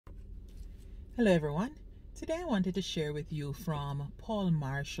Hello everyone. Today I wanted to share with you from Paul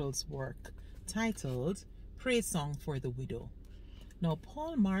Marshall's work titled Praise Song for the Widow. Now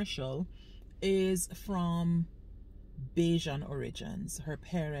Paul Marshall is from Bajan origins. Her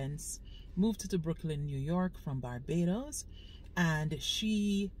parents moved to Brooklyn, New York from Barbados, and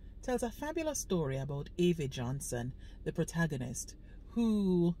she tells a fabulous story about Ava Johnson, the protagonist,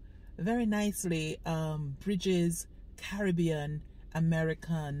 who very nicely bridges Caribbean,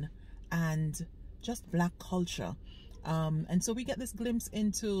 American, and just Black culture. And so we get this glimpse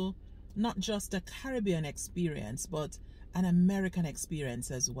into not just a Caribbean experience, but an American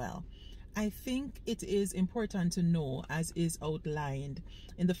experience as well. I think it is important to know, as is outlined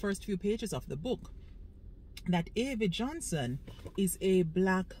in the first few pages of the book, that Ava Johnson is a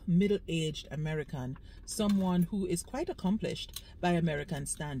Black middle-aged American, someone who is quite accomplished by American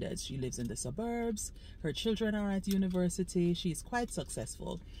standards. She lives in the suburbs, her children are at university, she's quite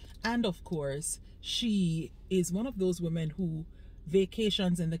successful, and of course she is one of those women who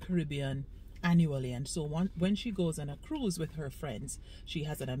vacations in the Caribbean annually, and so when she goes on a cruise with her friends, she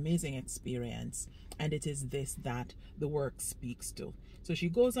has an amazing experience, and it is this that the work speaks to. So she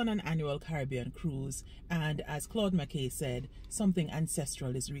goes on an annual Caribbean cruise, and as Claude McKay said, something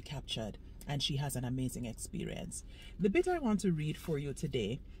ancestral is recaptured, and she has an amazing experience. The bit I want to read for you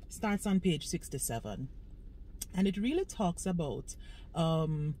today starts on page 67, and it really talks about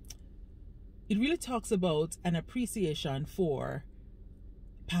an appreciation for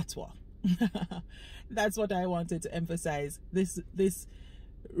patois. That's what I wanted to emphasize, this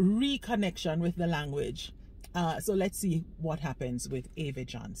reconnection with the language. So let's see what happens with Ava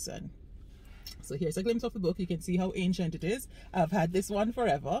Johnson. So here's a glimpse of the book. You can see how ancient it is. I've had this one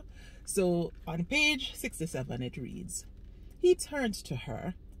forever. So on page 67 it reads, "He turned to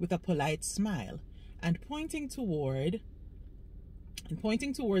her with a polite smile and pointing toward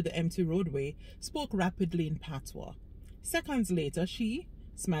the empty roadway, spoke rapidly in patois. Seconds later, she,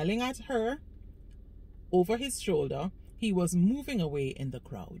 smiling at her over his shoulder, he was moving away in the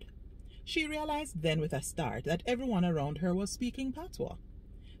crowd. She realized then with a start that everyone around her was speaking patois.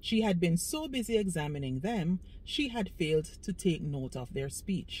 She had been so busy examining them, she had failed to take note of their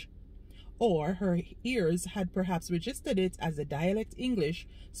speech. Or her ears had perhaps registered it as the dialect English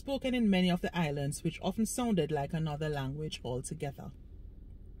spoken in many of the islands, which often sounded like another language altogether.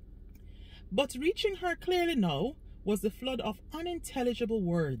 But reaching her clearly now was the flood of unintelligible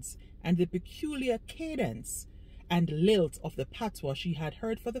words and the peculiar cadence and lilt of the patois she had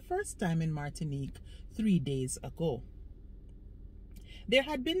heard for the first time in Martinique 3 days ago. There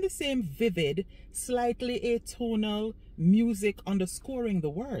had been the same vivid, slightly atonal music underscoring the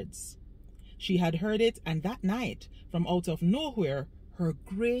words. She had heard it, and that night, from out of nowhere, her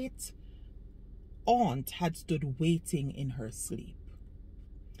great aunt had stood waiting in her sleep.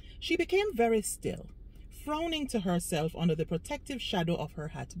 She became very still, frowning to herself under the protective shadow of her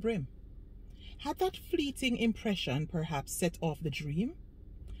hat brim. Had that fleeting impression perhaps set off the dream?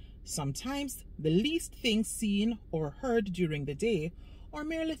 Sometimes the least thing seen or heard during the day, or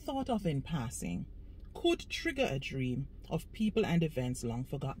merely thought of in passing, could trigger a dream of people and events long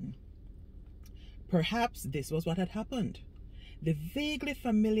forgotten. Perhaps this was what had happened. The vaguely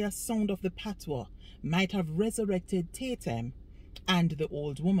familiar sound of the patois might have resurrected Tatum and the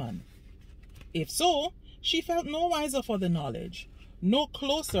old woman. If so, she felt no wiser for the knowledge, no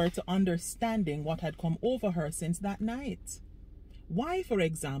closer to understanding what had come over her since that night. Why, for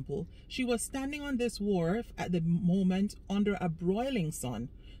example, she was standing on this wharf at the moment under a broiling sun,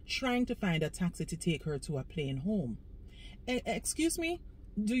 trying to find a taxi to take her to a plane home. Excuse me,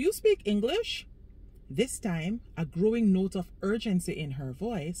 do you speak English? This time, a growing note of urgency in her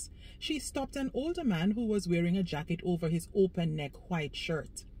voice, she stopped an older man who was wearing a jacket over his open-neck white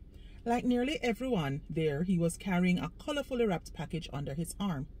shirt. Like nearly everyone there, he was carrying a colorfully wrapped package under his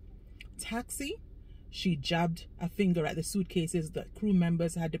arm. Taxi? She jabbed a finger at the suitcases that crew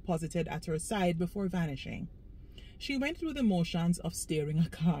members had deposited at her side before vanishing. She went through the motions of steering a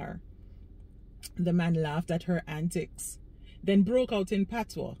car. The man laughed at her antics, then broke out in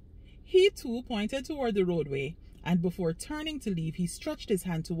patois. He too pointed toward the roadway, and before turning to leave, he stretched his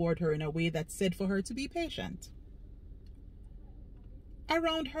hand toward her in a way that said for her to be patient.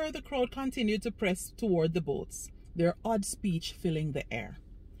 Around her, the crowd continued to press toward the boats, their odd speech filling the air.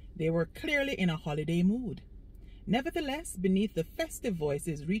 They were clearly in a holiday mood. Nevertheless, beneath the festive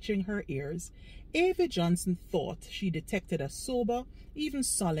voices reaching her ears, Ava Johnson thought she detected a sober, even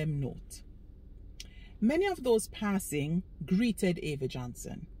solemn note. Many of those passing greeted Ava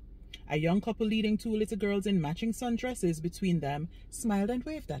Johnson. A young couple leading 2 little girls in matching sundresses between them smiled and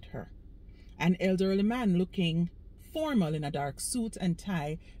waved at her. An elderly man looking formal in a dark suit and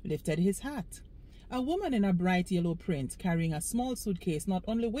tie lifted his hat. A woman in a bright yellow print carrying a small suitcase not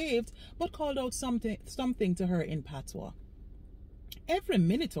only waved but called out something to her in patois. Every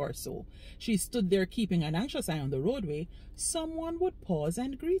minute or so, she stood there keeping an anxious eye on the roadway. Someone would pause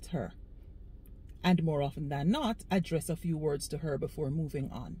and greet her, and more often than not, address a few words to her before moving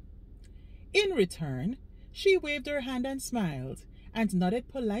on. In return, she waved her hand and smiled, and nodded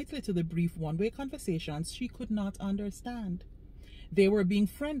politely to the brief one-way conversations she could not understand. They were being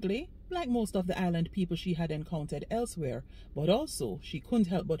friendly, like most of the island people she had encountered elsewhere, but also she couldn't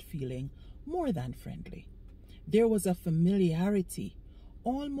help but feeling more than friendly. There was a familiarity,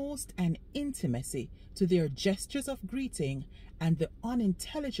 almost an intimacy, to their gestures of greeting and the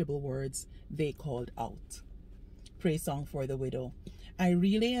unintelligible words they called out. Praise song for the widow. I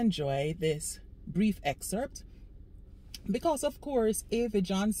really enjoy this brief excerpt because, of course, Avie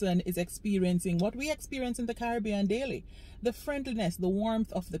Johnson is experiencing what we experience in the Caribbean daily, the friendliness, the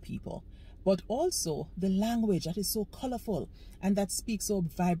warmth of the people, but also the language that is so colorful and that speaks so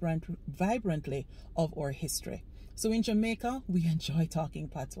vibrantly of our history. So in Jamaica, we enjoy talking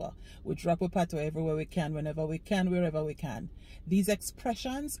patois. We drop a patois everywhere we can, whenever we can, wherever we can. These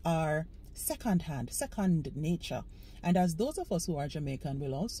expressions are second nature. And as those of us who are Jamaican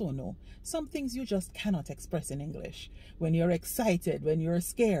will also know, some things you just cannot express in English. When you're excited, when you're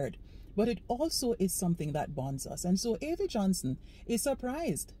scared. But it also is something that bonds us. And so Avie Johnson is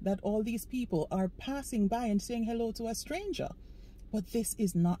surprised that all these people are passing by and saying hello to a stranger. But this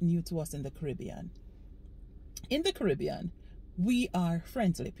is not new to us in the Caribbean. In the Caribbean, we are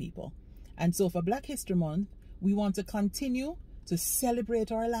friendly people. And so for Black History Month, we want to continue to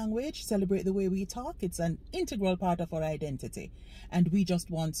celebrate our language, celebrate the way we talk. It's an integral part of our identity. And we just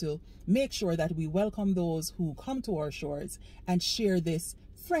want to make sure that we welcome those who come to our shores and share this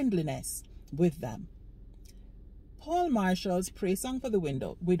friendliness with them. Paul Marshall's Praise Song for the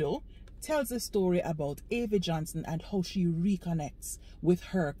Widow tells a story about Avie Johnson and how she reconnects with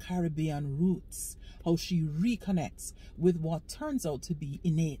her Caribbean roots, how she reconnects with what turns out to be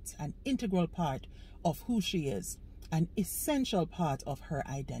innate, an integral part of who she is, an essential part of her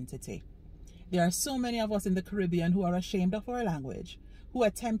identity. There are so many of us in the Caribbean who are ashamed of our language, who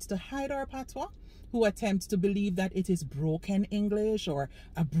attempt to hide our patois, who attempt to believe that it is broken English or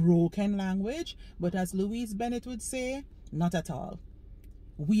a broken language. But as Louise Bennett would say, not at all.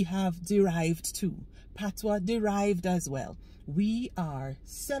 We have derived too. Patois derived as well. We are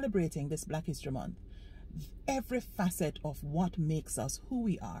celebrating this Black History Month, every facet of what makes us who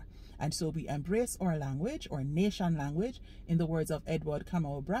we are. And so we embrace our language, or nation language, in the words of Edward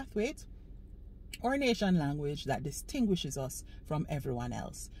Kamau Brathwaite, or nation language that distinguishes us from everyone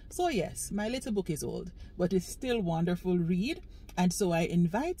else. So yes, my little book is old, but it's still wonderful read. And so I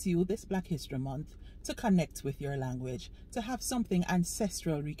invite you this Black History Month to connect with your language, to have something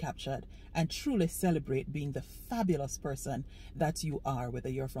ancestral recaptured, and truly celebrate being the fabulous person that you are, whether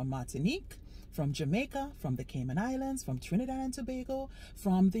you're from Martinique, from Jamaica, from the Cayman Islands, from Trinidad and Tobago,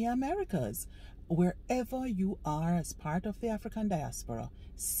 from the Americas. Wherever you are as part of the African diaspora,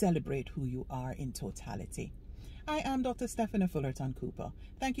 celebrate who you are in totality. I am Dr. Stephanie Fullerton Cooper.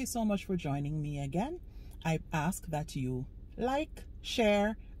 Thank you so much for joining me again. I ask that you like,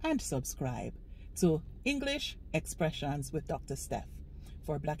 share, and subscribe to English Expressions with Dr. Steph.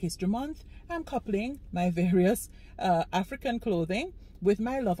 For Black History Month, I'm coupling my various African clothing with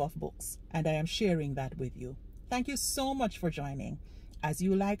my love of books, and I am sharing that with you. Thank you so much for joining. As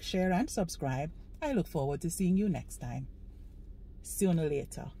you like, share, and subscribe, I look forward to seeing you next time. Sooner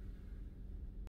later.